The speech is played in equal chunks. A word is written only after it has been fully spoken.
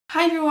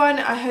Hi everyone,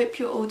 I hope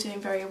you're all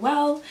doing very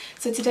well.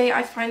 So today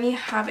I finally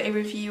have a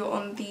review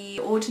on the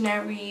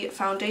Ordinary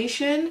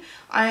foundation.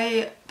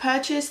 I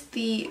purchased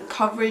the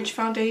Coverage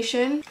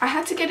foundation. I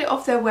had to get it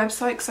off their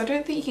website because I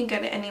don't think you can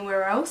get it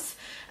anywhere else.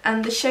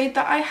 And the shade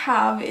that I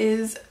have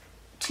is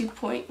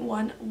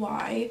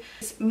 2.1Y.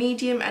 It's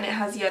medium and it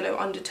has yellow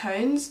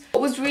undertones.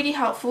 What was really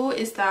helpful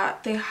is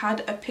that they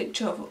had a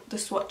picture of the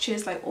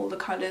swatches, like all the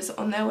colours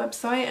on their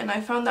website, and I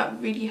found that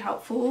really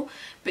helpful.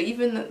 But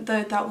even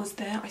though that was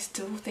there, I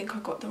still think I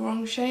got the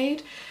wrong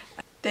shade.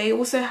 They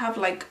also have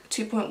like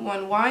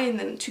 2.1Y and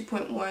then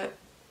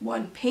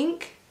 2.1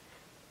 pink,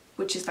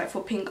 which is like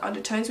for pink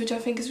undertones, which I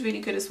think is really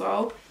good as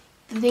well.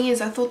 The thing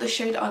is, I thought the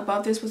shade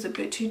above this was a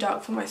bit too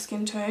dark for my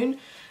skin tone,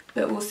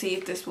 but we'll see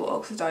if this will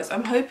oxidize.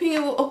 I'm hoping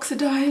it will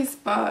oxidize,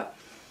 but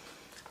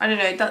I don't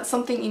know. That's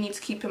something you need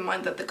to keep in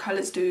mind, that the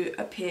colours do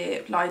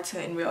appear lighter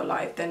in real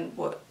life than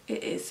what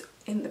it is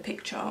in the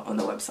picture on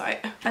the website.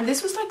 And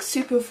this was like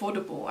super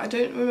affordable. I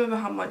don't remember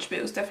how much, but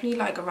it was definitely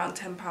like around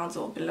 £10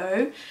 or below.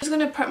 I'm just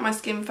going to prep my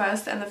skin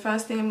first, and the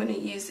first thing I'm going to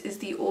use is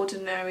the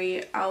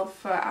Ordinary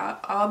Alpha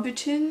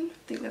Arbutin. I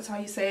think that's how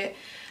you say it.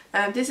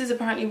 This is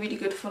apparently really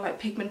good for like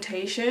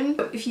pigmentation.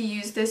 If you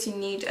use this, you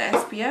need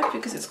SPF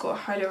because it's got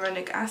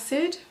hyaluronic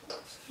acid. So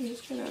I'm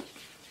just gonna...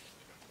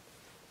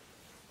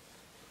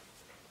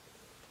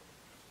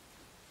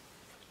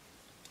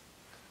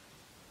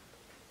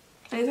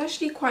 And it's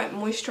actually quite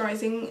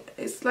moisturising.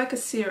 It's like a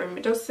serum.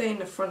 It does say in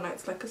the front that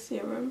it's like a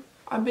serum.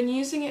 I've been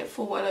using it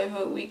for well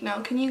over a week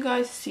now. Can you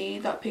guys see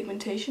that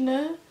pigmentation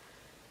there?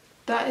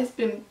 That has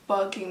been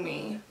bugging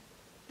me.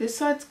 This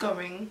side's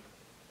going.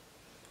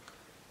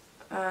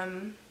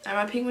 And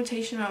my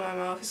pigmentation on my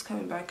mouth is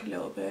coming back a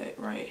little bit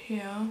right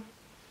here,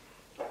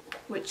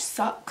 which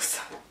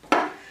sucks.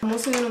 I'm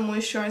also going to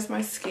moisturise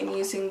my skin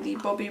using the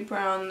Bobbi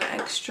Brown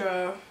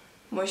Extra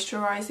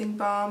Moisturising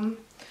Balm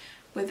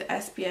with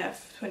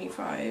SPF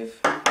 25.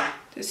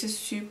 This is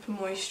super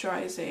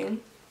moisturising.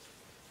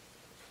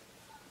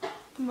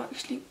 I'm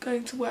actually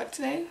going to work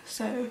today,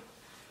 so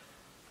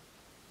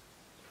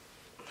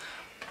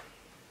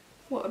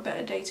what a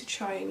better day to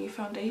try a new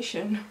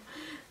foundation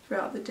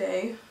throughout the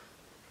day.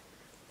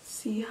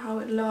 See how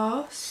it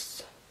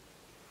lasts.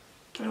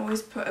 I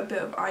always put a bit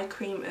of eye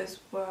cream as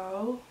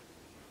well.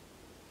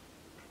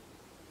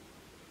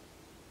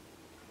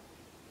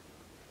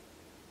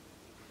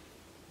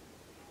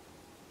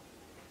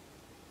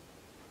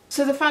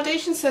 So the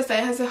foundation says that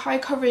it has a high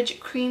coverage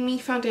creamy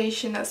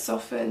foundation that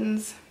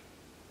softens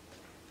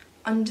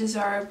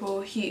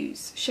undesirable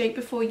hues. Shake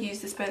before use.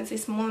 Dispense a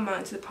small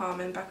amount to the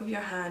palm and back of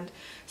your hand.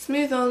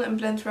 Smooth on and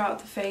blend throughout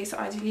the face,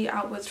 ideally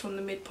outwards from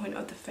the midpoint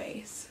of the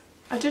face.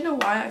 I don't know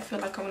why I feel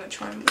like I want to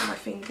try it with my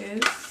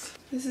fingers.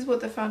 This is what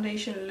the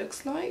foundation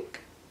looks like.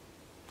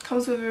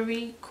 Comes with a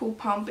really cool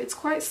pump. It's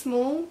quite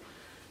small,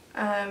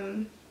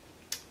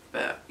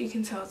 but you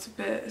can tell it's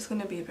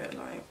going to be a bit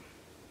light.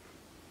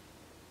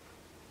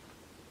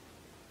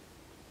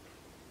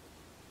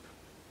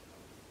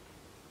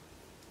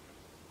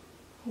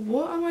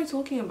 What am I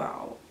talking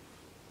about?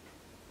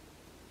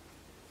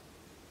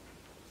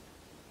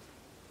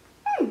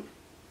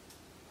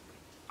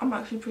 I'm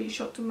actually pretty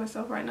shocked with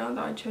myself right now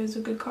that I chose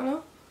a good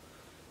colour.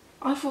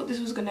 I thought this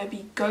was going to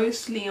be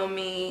ghostly on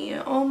me.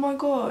 Oh my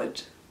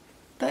god.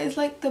 That is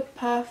like the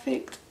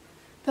perfect...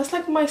 That's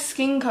like my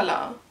skin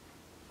colour.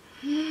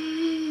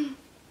 Oh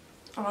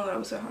my god,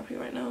 I'm so happy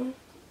right now.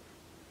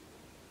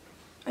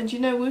 And you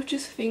know, with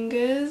just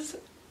fingers,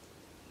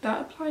 that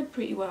applied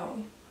pretty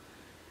well.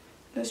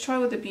 Let's try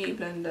with the beauty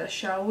blender,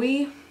 shall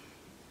we?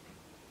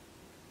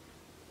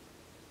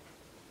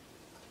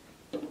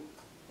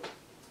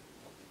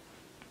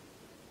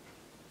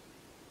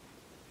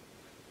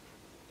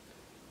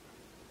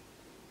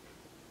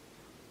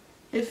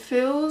 It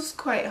feels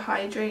quite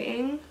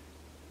hydrating.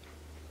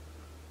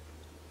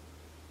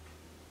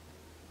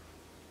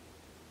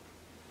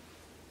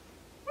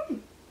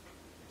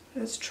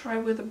 Let's try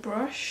with a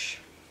brush.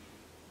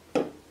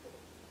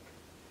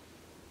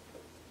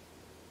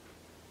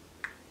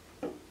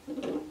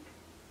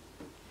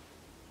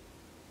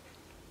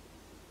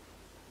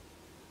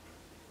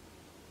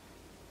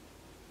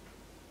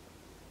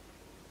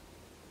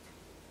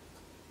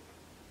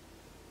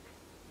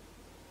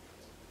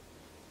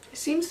 It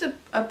seems to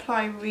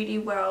apply really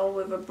well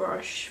with a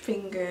brush,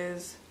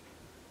 fingers,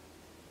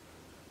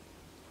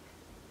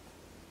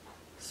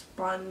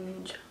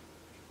 sponge.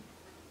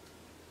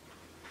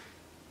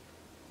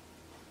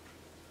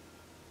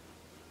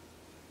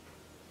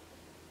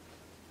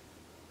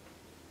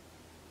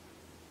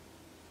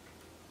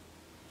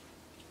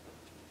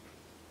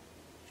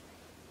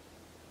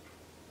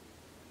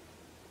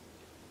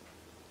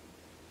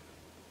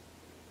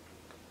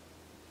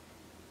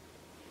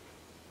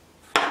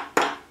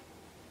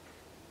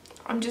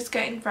 I'm just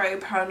getting very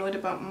paranoid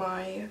about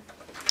my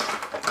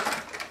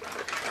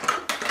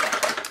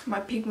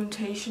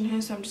pigmentation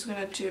here, so I'm just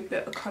going to do a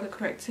bit of colour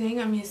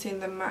correcting. I'm using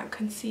the matte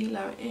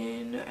concealer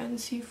in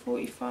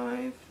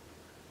NC45.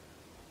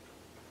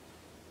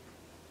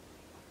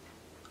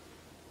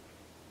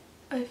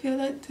 I feel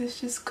like this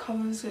just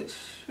covers it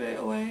straight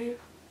away.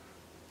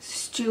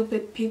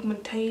 Stupid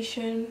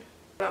pigmentation.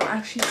 I'm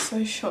actually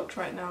so shocked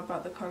right now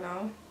about the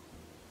colour.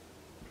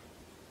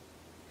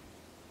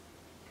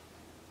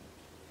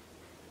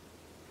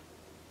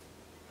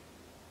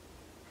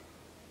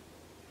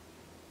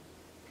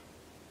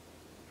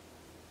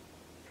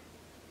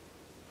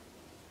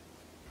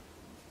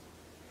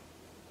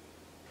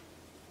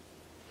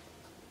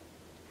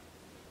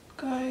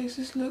 Guys,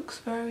 this looks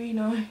very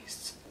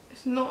nice.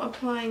 It's not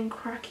applying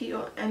cracky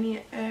or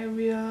any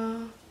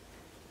area.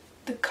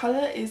 The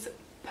colour is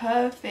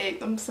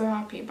perfect. I'm so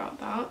happy about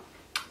that.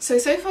 So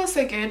far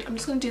so good. I'm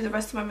just going to do the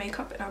rest of my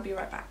makeup and I'll be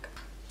right back.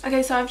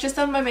 Okay, so I've just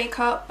done my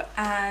makeup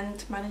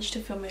and managed to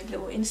film a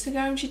little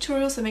Instagram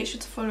tutorial, so make sure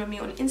to follow me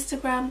on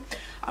Instagram.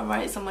 I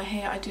write it on my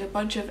hair. I do a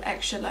bunch of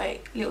extra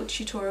like little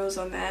tutorials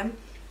on there.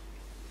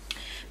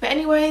 But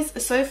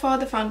anyways, so far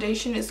the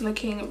foundation is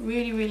looking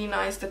really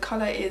nice. The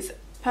colour is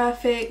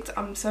perfect.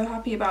 I'm so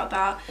happy about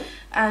that.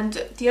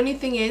 And the only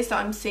thing is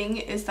that I'm seeing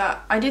is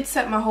that I did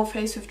set my whole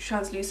face with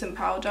translucent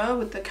powder,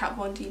 with the Kat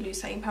Von D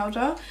Lucerne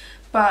powder,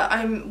 but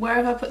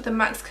wherever I put the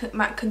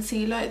matte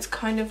concealer, it's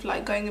kind of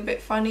like going a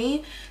bit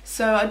funny.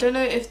 So I don't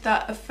know if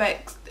that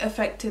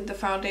affected the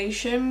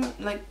foundation.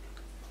 Like,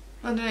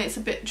 I don't know, it's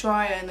a bit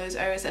drier in those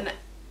areas, and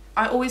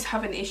I always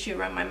have an issue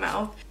around my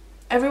mouth.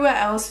 Everywhere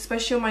else,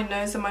 especially on my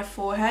nose and my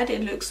forehead,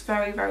 it looks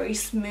very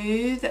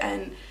smooth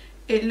and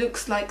it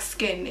looks like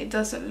skin. It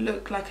doesn't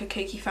look like a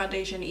cakey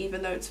foundation,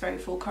 even though it's very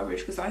full coverage,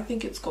 because I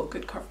think it's got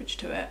good coverage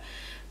to it.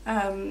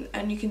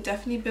 And you can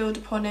definitely build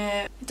upon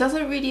it. It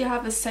doesn't really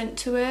have a scent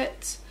to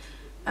it.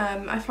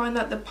 I find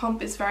that the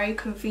pump is very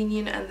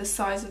convenient and the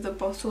size of the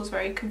bottle is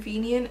very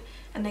convenient.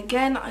 And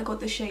again, I got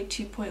the shade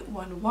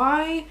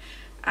 2.1Y.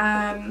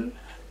 I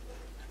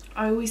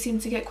always seem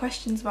to get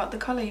questions about the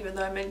colour, even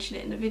though I mention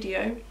it in the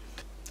video.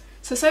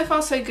 So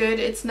far so good.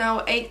 It's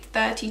now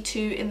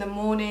 8:32 in the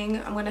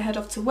morning. I'm going to head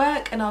off to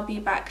work and I'll be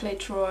back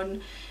later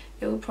on.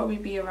 It will probably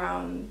be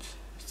around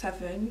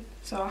 7.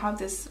 So I'll have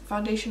this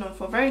foundation on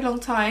for a very long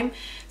time.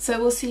 So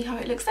we'll see how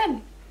it looks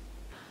then.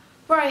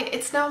 Right,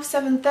 it's now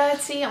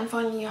 7:30. I'm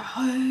finally at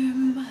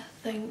home.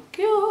 Thank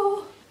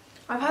you.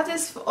 I've had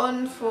this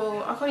on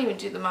for, I can't even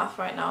do the math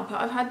right now,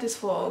 but I've had this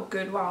for a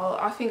good while.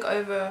 I think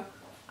over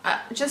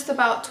just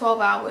about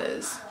 12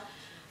 hours.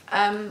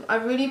 I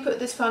really put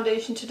this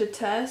foundation to the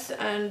test,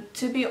 and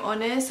to be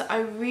honest, I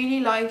really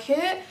like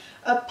it.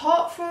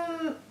 Apart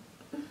from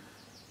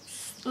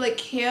like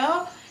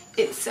here,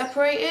 it's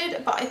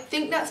separated, but I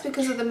think that's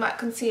because of the matte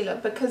concealer,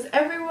 because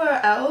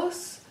everywhere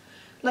else,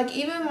 like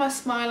even my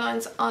smile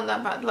lines aren't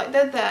that bad. Like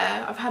they're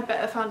there. I've had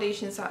better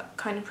foundations that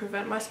kind of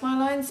prevent my smile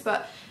lines,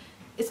 but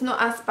it's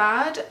not as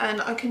bad, and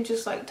I can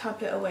just like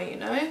tap it away, you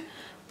know.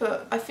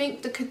 But I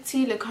think the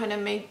concealer kind of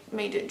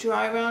made it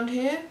dry around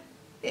here.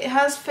 It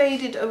has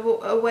faded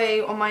away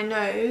on my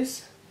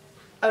nose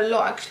a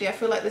lot, actually. I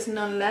feel like there's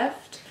none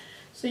left.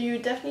 So you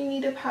definitely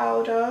need a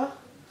powder.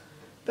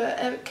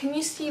 But can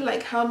you see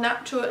like how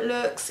natural it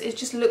looks? It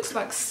just looks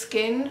like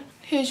skin.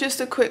 Here's just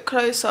a quick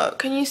close-up.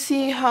 Can you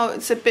see how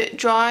it's a bit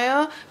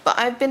drier? But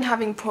I've been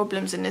having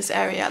problems in this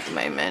area at the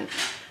moment.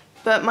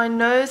 But my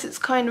nose, it's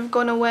kind of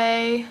gone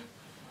away.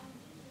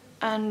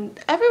 And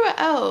everywhere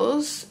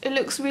else, it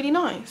looks really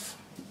nice.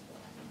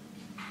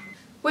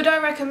 Would I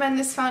recommend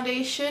this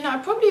foundation? I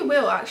probably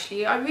will,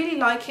 actually. I really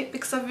like it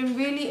because I've been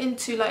really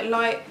into like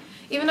light,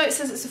 even though it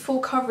says it's a full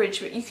coverage,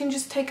 but you can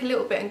just take a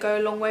little bit and go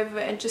a long way with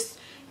it and just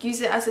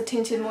use it as a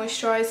tinted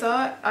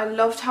moisturiser. I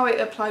loved how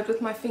it applied with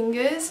my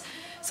fingers,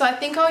 so I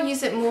think I'll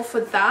use it more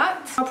for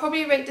that. I'll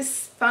probably rate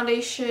this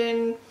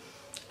foundation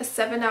a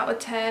 7 out of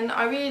 10.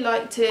 I really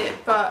liked it,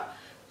 but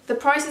the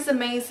price is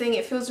amazing.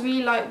 It feels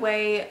really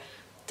lightweight.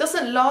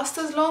 Doesn't last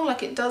as long,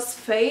 like it does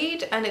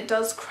fade and it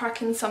does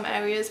crack in some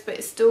areas, but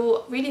it's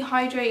still really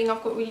hydrating.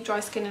 I've got really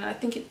dry skin and I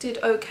think it did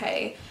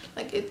okay.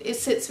 Like it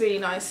sits really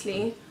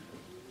nicely.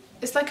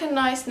 It's like a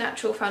nice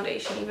natural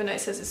foundation, even though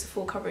it says it's a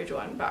full coverage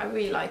one, but I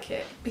really like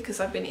it because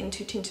I've been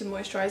into tinted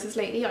moisturisers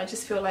lately. I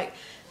just feel like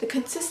the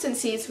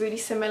consistency is really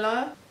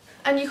similar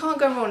and you can't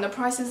go wrong. The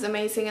price is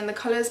amazing and the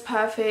colour is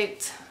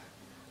perfect.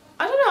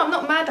 I don't know, I'm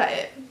not mad at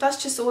it.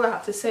 That's just all I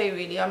have to say,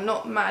 really. I'm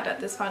not mad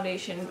at this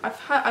foundation. I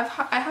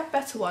have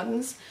better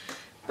ones,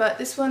 but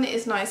this one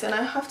is nice, and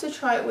I have to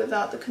try it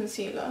without the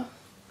concealer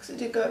because it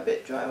did go a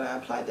bit dry where I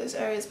applied those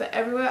areas, but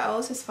everywhere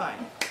else is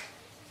fine.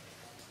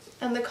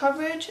 And the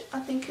coverage, I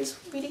think, is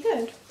really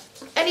good.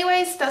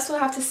 Anyways, that's all I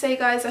have to say,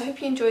 guys. I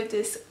hope you enjoyed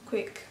this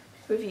quick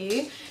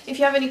review. If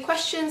you have any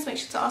questions, make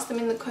sure to ask them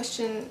in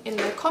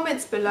the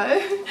comments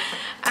below.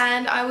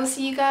 And I will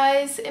see you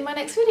guys in my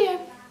next video.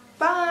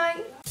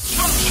 Bye!